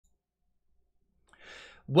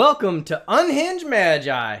Welcome to Unhinged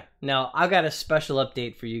Magi. Now, I've got a special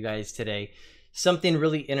update for you guys today. Something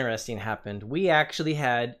really interesting happened. We actually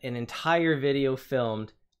had an entire video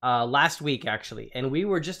filmed last week, actually, and we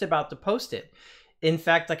were just about to post it. In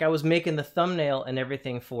fact, I was making the thumbnail and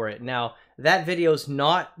everything for it. Now, that video is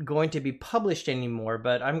not going to be published anymore,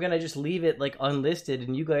 but I'm going to just leave it unlisted,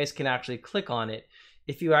 and you guys can actually click on it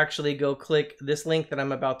if you actually go click this link that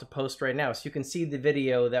I'm about to post right now. So you can see the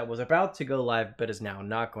video that was about to go live, but is now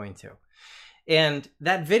not going to. And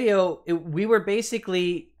that video, we were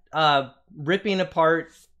basically ripping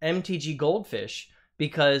apart MTG Goldfish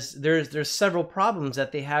because there's several problems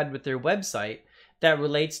that they had with their website that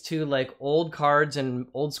relates to old cards and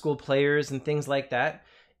old school players and things like that.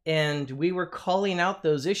 And we were calling out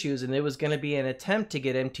those issues, and it was going to be an attempt to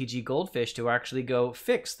get MTG Goldfish to actually go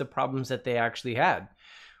fix the problems that they actually had.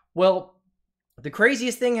 Well, the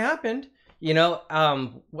craziest thing happened,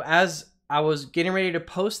 as I was getting ready to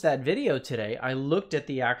post that video today, I looked at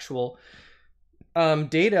the actual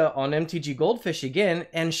data on MTG Goldfish again,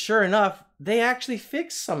 and sure enough, they actually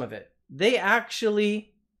fixed some of it. They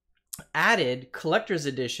actually added Collector's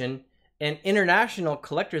Edition and International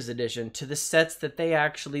Collector's Edition to the sets that they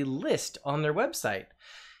actually list on their website.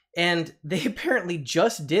 And they apparently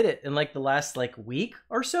just did it in the last week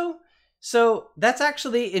or so. So that's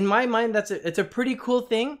actually, in my mind, it's a pretty cool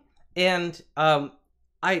thing. And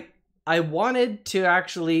I wanted to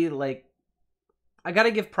actually I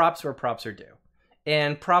gotta give props where props are due.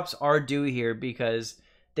 And props are due here because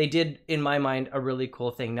they did, in my mind, a really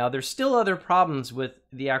cool thing. Now, there's still other problems with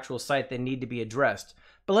the actual site that need to be addressed.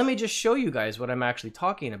 But let me just show you guys what I'm actually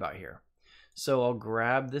talking about here. So I'll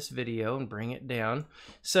grab this video and bring it down.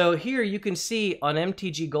 So here you can see on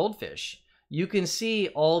MTG Goldfish, you can see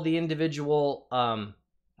all the individual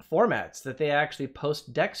formats that they actually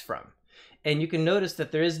post decks from. And you can notice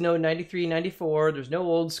that there is no 93, 94, there's no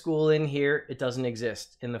old school in here. It doesn't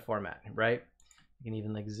exist in the format, right? You can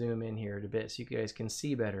even zoom in here a bit so you guys can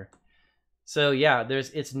see better. So yeah,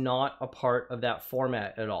 it's not a part of that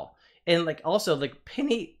format at all. And also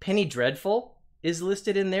Penny Dreadful is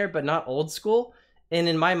listed in there, but not old school. And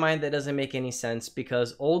in my mind, that doesn't make any sense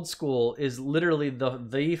because old school is literally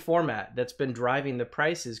the format that's been driving the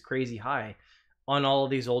prices crazy high on all of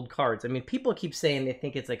these old cards. I mean, people keep saying they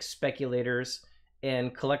think it's speculators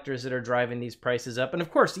and collectors that are driving these prices up. And of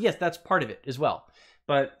course, yes, that's part of it as well.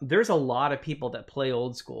 But there's a lot of people that play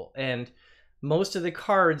old school, and most of the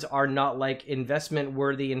cards are not investment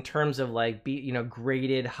worthy in terms of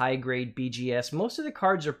graded high grade BGS. Most of the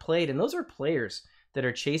cards are played, and those are players that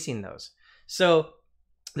are chasing those. So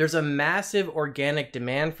there's a massive organic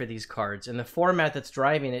demand for these cards, and the format that's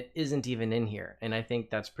driving it isn't even in here. And I think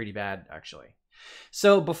that's pretty bad, actually.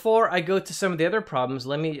 So before I go to some of the other problems,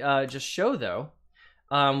 let me just show though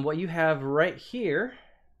what you have right here.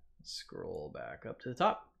 Scroll back up to the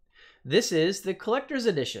top. This is the Collector's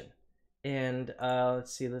Edition. And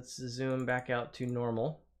let's see, let's zoom back out to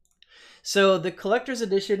normal. So the Collector's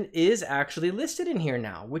Edition is actually listed in here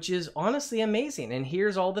now, which is honestly amazing. And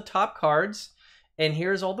here's all the top cards, and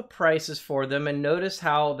here's all the prices for them. And notice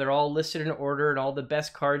how they're all listed in order, and all the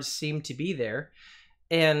best cards seem to be there.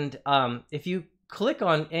 And if you click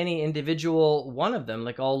on any individual one of them,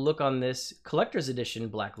 I'll look on this Collector's Edition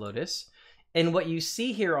Black Lotus, and what you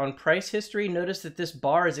see here on price history, notice that this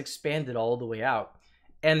bar is expanded all the way out.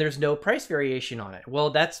 And there's no price variation on it. Well,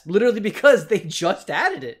 that's literally because they just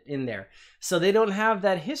added it in there. So they don't have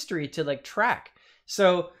that history to track.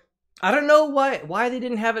 So I don't know why they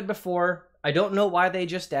didn't have it before. I don't know why they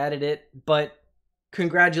just added it, but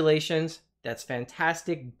congratulations. That's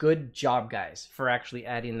fantastic. Good job, guys, for actually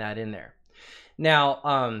adding that in there.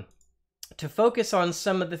 Now, to focus on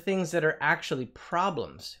some of the things that are actually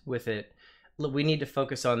problems with it, we need to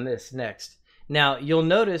focus on this next. Now, you'll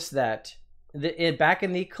notice that back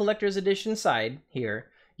in the Collector's Edition side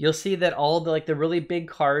here, you'll see that all the really big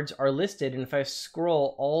cards are listed. And if I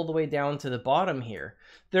scroll all the way down to the bottom here,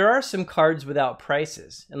 there are some cards without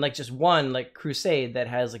prices, and just one Crusade that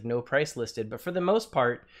has no price listed. But for the most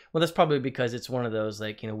part, well, that's probably because it's one of those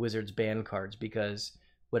Wizards ban cards, because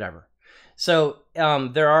whatever. So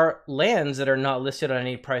there are lands that are not listed on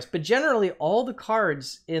any price, but generally all the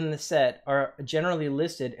cards in the set are generally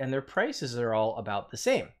listed, and their prices are all about the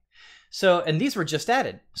same. So, and these were just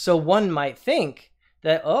added. So one might think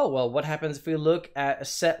that, oh, well, what happens if we look at a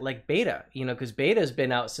set like Beta? Because Beta has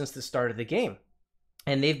been out since the start of the game,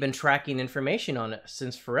 and they've been tracking information on it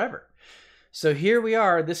since forever. So here we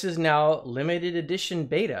are. This is now limited edition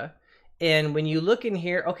Beta. And when you look in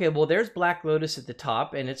here, okay, well, there's Black Lotus at the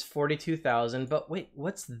top, and it's 42,000. But wait,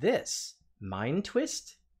 what's this? Mind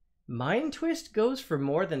Twist? Mind Twist goes for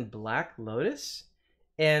more than Black Lotus?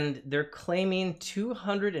 and they're claiming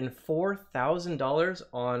 $204,000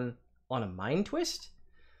 on a Mind Twist.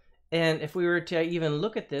 And if we were to even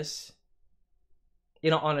look at this,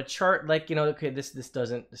 you know, on a chart, like, you know, okay, this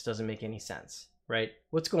doesn't make any sense, right?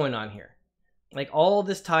 What's going on here? Like, all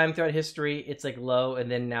this time throughout history, it's like low, and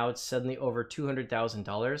then now it's suddenly over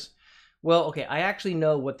 $200,000. Well, okay, I actually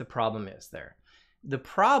know what the problem is there. The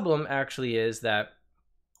problem actually is that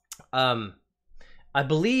I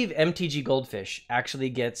believe MTG Goldfish actually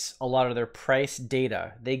gets a lot of their price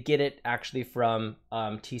data. They get it actually from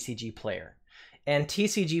TCG Player. And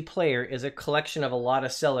TCG Player is a collection of a lot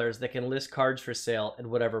of sellers that can list cards for sale at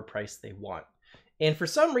whatever price they want. And for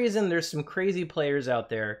some reason, there's some crazy players out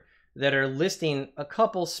there that are listing a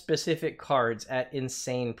couple specific cards at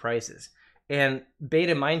insane prices. And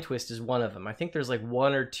Beta Mind Twist is one of them. I think there's like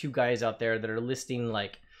one or two guys out there that are listing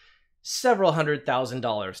like several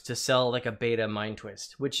 $100,000 to sell like a Beta Mind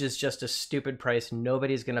Twist, which is just a stupid price.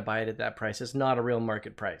 Nobody's going to buy it at that price. It's not a real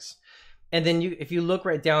market price. And then if you look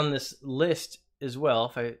right down this list as well,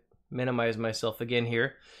 if I minimize myself again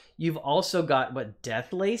here, you've also got what,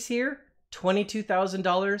 Death Lace here,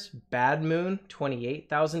 $22,000, Bad Moon,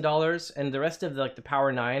 $28,000, and the rest of the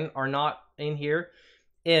Power 9 are not in here.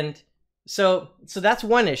 And so that's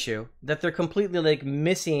one issue, that they're completely like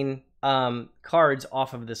missing cards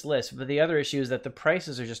off of this list. But the other issue is that the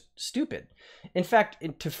prices are just stupid. In fact,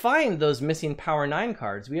 to find those missing Power 9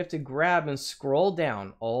 cards, we have to grab and scroll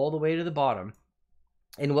down all the way to the bottom.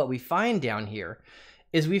 And what we find down here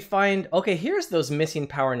is we find, okay, here's those missing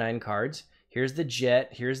Power 9 cards. Here's the Jet,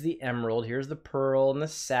 here's the Emerald, here's the Pearl and the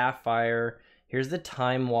Sapphire, here's the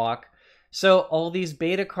Time Walk. So all these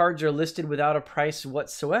beta cards are listed without a price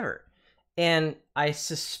whatsoever. And I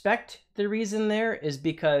suspect the reason there is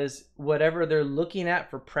because whatever they're looking at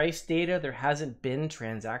for price data, there hasn't been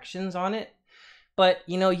transactions on it. But,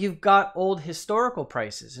 you know, you've got old historical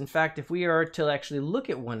prices. In fact, if we are to actually look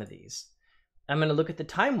at one of these, I'm going to look at the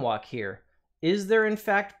Time Walk here. Is there, in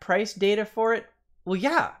fact, price data for it? Well,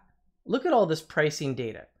 yeah. Look at all this pricing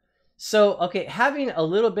data. So, okay, having a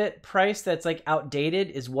little bit price that's like outdated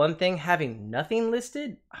is one thing. Having nothing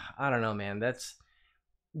listed, I don't know, man. This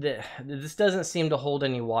doesn't seem to hold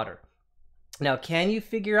any water. Now, can you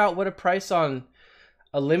figure out what a price on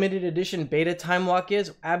a limited edition Beta Time Walk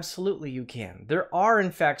is? Absolutely you can. There are, in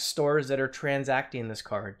fact, stores that are transacting this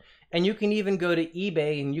card. And you can even go to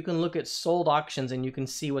eBay and you can look at sold auctions and you can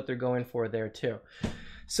see what they're going for there too.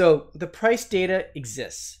 So the price data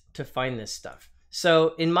exists to find this stuff.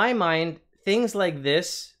 So in my mind, things like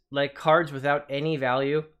this, like cards without any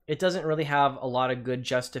value, it doesn't really have a lot of good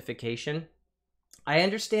justification. I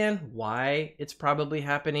understand why it's probably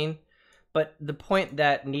happening, but the point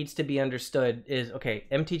that needs to be understood is, okay,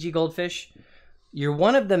 MTG Goldfish, you're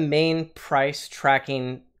one of the main price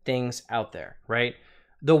tracking things out there, right?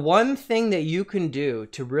 The one thing that you can do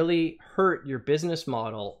to really hurt your business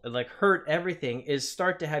model, like hurt everything, is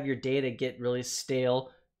start to have your data get really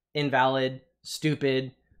stale, invalid,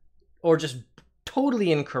 stupid, or just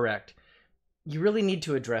totally incorrect. You really need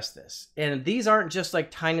to address this. And these aren't just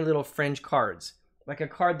like tiny little fringe cards, like a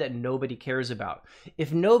card that nobody cares about.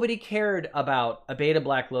 If nobody cared about a Beta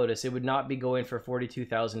Black Lotus, it would not be going for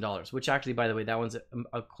 $42,000, which actually, by the way, that one's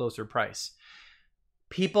a closer price.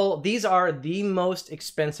 People, these are the most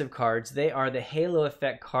expensive cards. They are the halo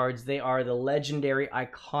effect cards. They are the legendary,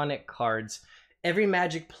 iconic cards. Every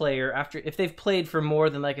Magic player, if they've played for more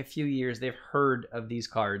than like a few years, they've heard of these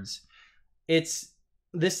cards.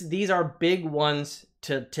 These are big ones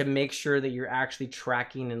to make sure that you're actually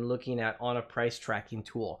tracking and looking at on a price tracking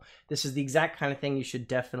tool. This is the exact kind of thing you should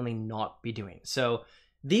definitely not be doing. So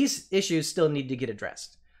these issues still need to get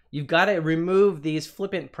addressed. You've got to remove these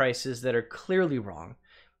flippant prices that are clearly wrong.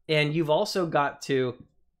 And you've also got to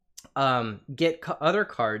get other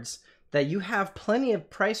cards that you have plenty of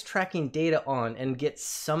price tracking data on and get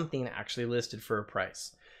something actually listed for a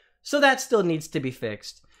price. So that still needs to be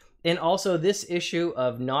fixed. And also this issue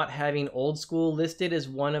of not having old school listed as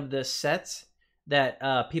one of the sets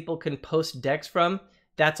that people can post decks from,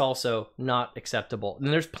 that's also not acceptable.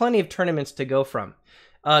 And there's plenty of tournaments to go from.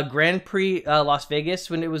 Grand Prix Las Vegas,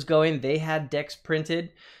 when it was going, they had decks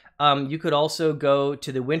printed. You could also go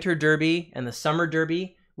to the Winter Derby and the Summer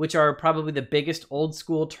Derby, which are probably the biggest old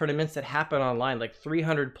school tournaments that happen online. Like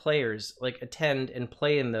 300 players like attend and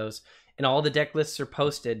play in those, and all the deck lists are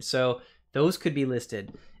posted. So those could be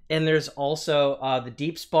listed. And there's also the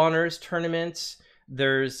Deep Spawners tournaments.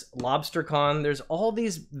 There's LobsterCon. There's all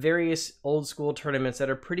these various old school tournaments that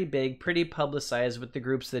are pretty big, pretty publicized with the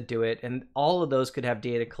groups that do it. And all of those could have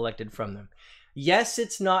data collected from them. Yes,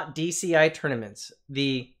 it's not DCI tournaments.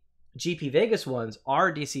 The GP Vegas ones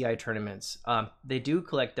are DCI tournaments. They do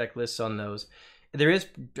collect deck lists on those. There is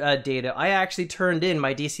data. I actually turned in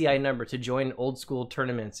my DCI number to join old school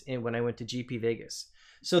tournaments when I went to GP Vegas.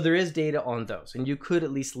 So there is data on those, and you could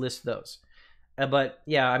at least list those. But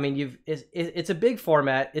yeah, I mean, it's a big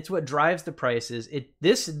format. It's what drives the prices.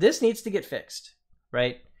 This needs to get fixed,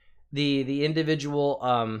 right? The individual.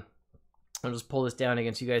 I'll just pull this down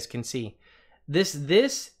again so you guys can see.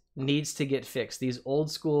 This needs to get fixed. These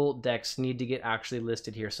old school decks need to get actually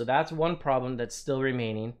listed here. So that's one problem that's still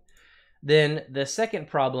remaining. Then the second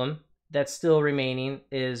problem that's still remaining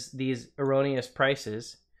is these erroneous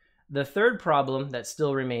prices. The third problem that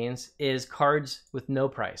still remains is cards with no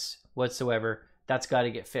price whatsoever. That's got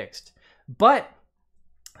to get fixed. But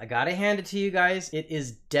I got to hand it to you guys. It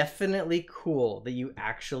is definitely cool that you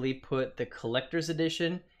actually put the collector's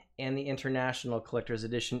edition and the international collector's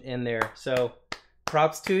edition in there. So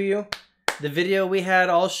props to you. The video we had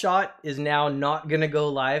all shot is now not going to go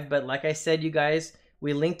live. But like I said, you guys,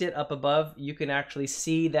 we linked it up above. You can actually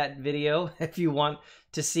see that video if you want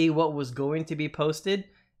to see what was going to be posted.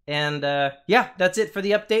 And yeah, that's it for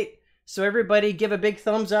the update. So everybody give a big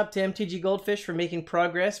thumbs up to MTG Goldfish for making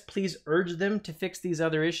progress. Please urge them to fix these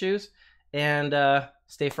other issues. And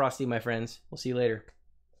stay frosty, my friends. We'll see you later.